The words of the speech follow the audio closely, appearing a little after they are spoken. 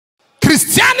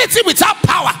Christianity without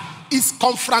power is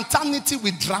confraternity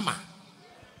with drama.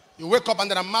 You wake up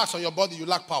and there are marks on your body, you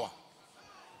lack power.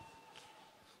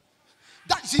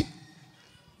 See,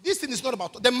 this thing is not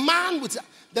about the man with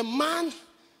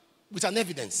an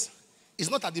evidence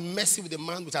is not at the mercy with the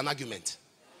man with an argument.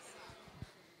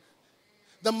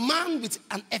 The man with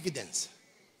an evidence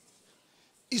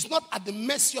is not at the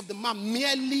mercy of the man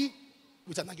merely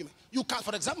with an argument. You can't,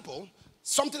 for example,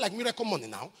 something like miracle money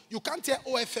now, you can't tell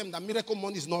OFM that miracle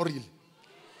money is not real.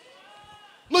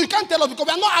 No, you can't tell us because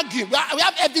we are not arguing. We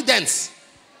have evidence.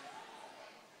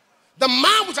 The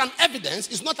man with an evidence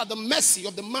is not at the mercy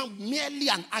of the man merely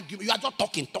an argument. You are just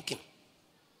talking.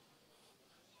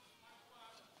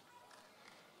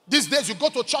 These days you go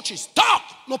to churches, talk,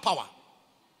 no power.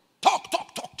 Talk.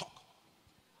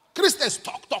 Christians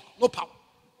talk, no power.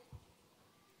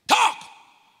 Talk.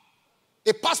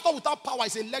 A pastor without power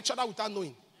is a lecturer without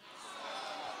knowing.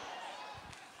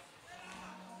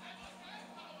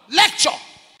 Lecture.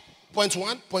 Point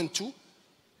 1, point 2.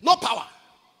 No power.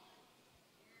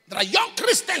 There are young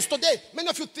Christians today. Many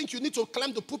of you think you need to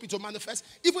climb the pulpit to manifest.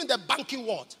 Even in the banking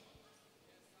world.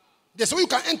 There's a way you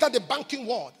can enter the banking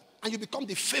world and you become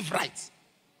the favorite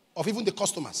of even the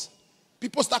customers.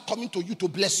 People start coming to you to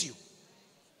bless you.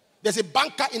 There's a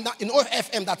banker in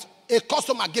OFM that a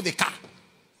customer gave a car.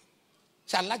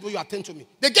 So I like the way you attend to me.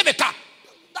 They gave a car.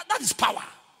 That is power.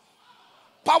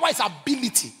 Power is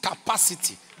ability,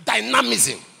 capacity,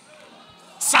 dynamism,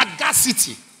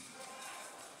 sagacity,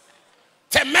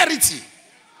 temerity.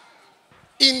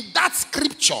 In that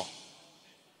scripture,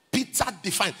 Peter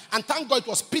defined. And thank God it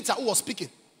was Peter who was speaking.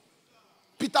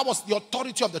 Peter was the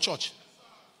authority of the church.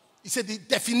 He said the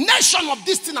definition of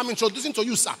this thing I'm introducing to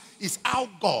you, sir, is how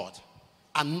God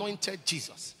anointed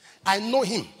Jesus. I know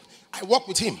him. I work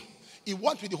with him. He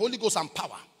went with the Holy Ghost and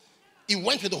power. He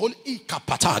went with the Holy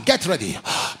Ghost. Get ready.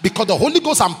 Because the Holy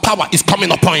Ghost and power is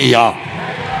coming upon you.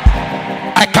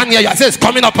 I can't hear you. I say it's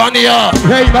coming upon you.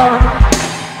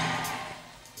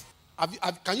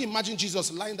 Can you imagine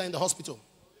Jesus lying there in the hospital?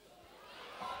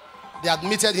 They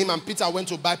admitted him and Peter went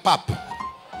to buy pap.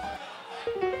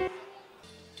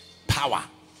 Power.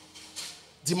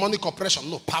 Demonic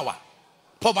oppression, no power.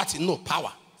 Poverty, no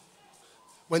power.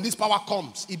 When this power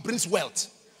comes, it brings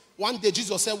wealth. One day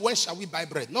Jesus said, when shall we buy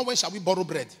bread? Not when shall we borrow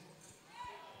bread.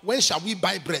 When shall we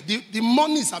buy bread? The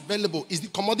money is available. Is the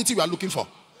commodity we are looking for.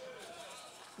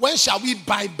 When shall we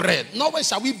buy bread? Not when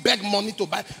shall we beg money to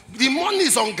buy. The money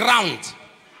is on ground.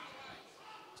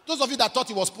 Those of you that thought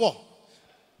he was poor.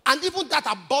 And even that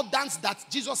abundance that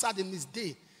Jesus had in his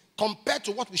day, compared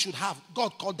to what we should have,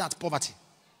 God called that poverty.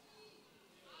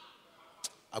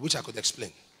 I wish I could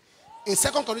explain. In 2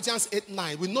 Corinthians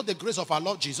 8:9, we know the grace of our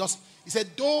Lord Jesus. He said,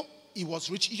 though he was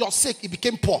rich, your sake, he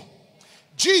became poor.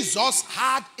 Jesus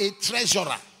had a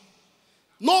treasurer.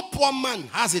 No poor man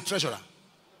has a treasurer.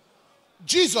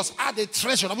 Jesus had a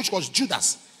treasurer, which was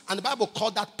Judas. And the Bible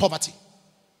called that poverty.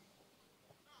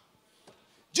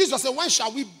 Jesus said, when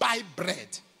shall we buy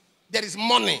bread? There is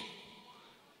money.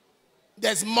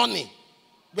 There's money.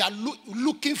 We are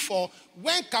looking for,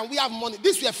 when can we have money?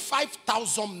 These were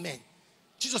 5,000 men.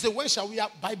 Jesus said, when shall we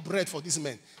buy bread for these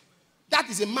men? That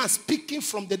is a man speaking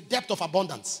from the depth of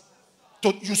abundance.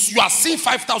 So you are seeing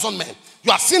 5,000 men.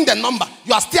 You are seeing the number.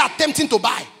 You are still attempting to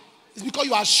buy. It's because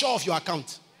you are sure of your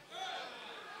account.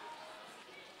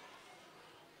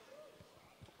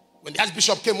 When the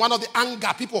Archbishop came, one of the anger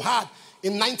people had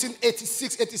in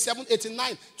 1986, 87,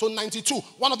 89 to 92,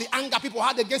 one of the anger people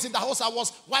had against it, the house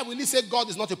was, why will he say God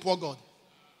is not a poor God?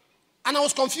 And I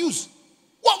was confused.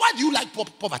 Why do you like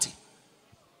poverty?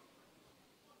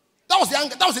 That was the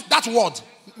anger. That word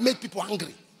made people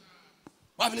angry.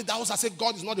 Why will the house say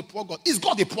God is not a poor God? Is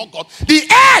God a poor God? The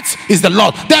earth is the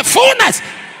Lord. The fullness.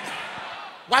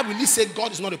 Why will he say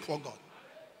God is not a poor God?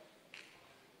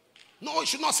 No, he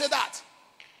should not say that.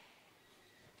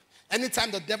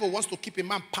 Anytime the devil wants to keep a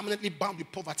man permanently bound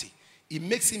with poverty, it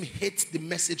makes him hate the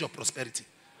message of prosperity.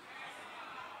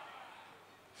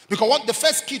 Because what the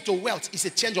first key to wealth is a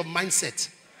change of mindset.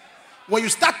 When you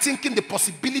start thinking the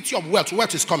possibility of wealth,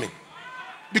 wealth is coming.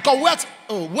 Because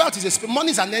wealth is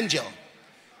money is an angel.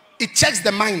 It checks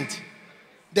the mind,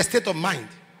 the state of mind.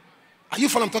 Are you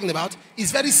following what I'm talking about?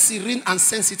 It's very serene and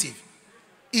sensitive.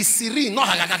 It's serene, no,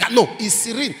 it's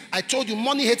serene. I told you,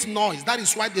 money hates noise. That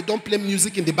is why they don't play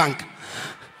music in the bank.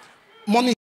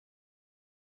 Money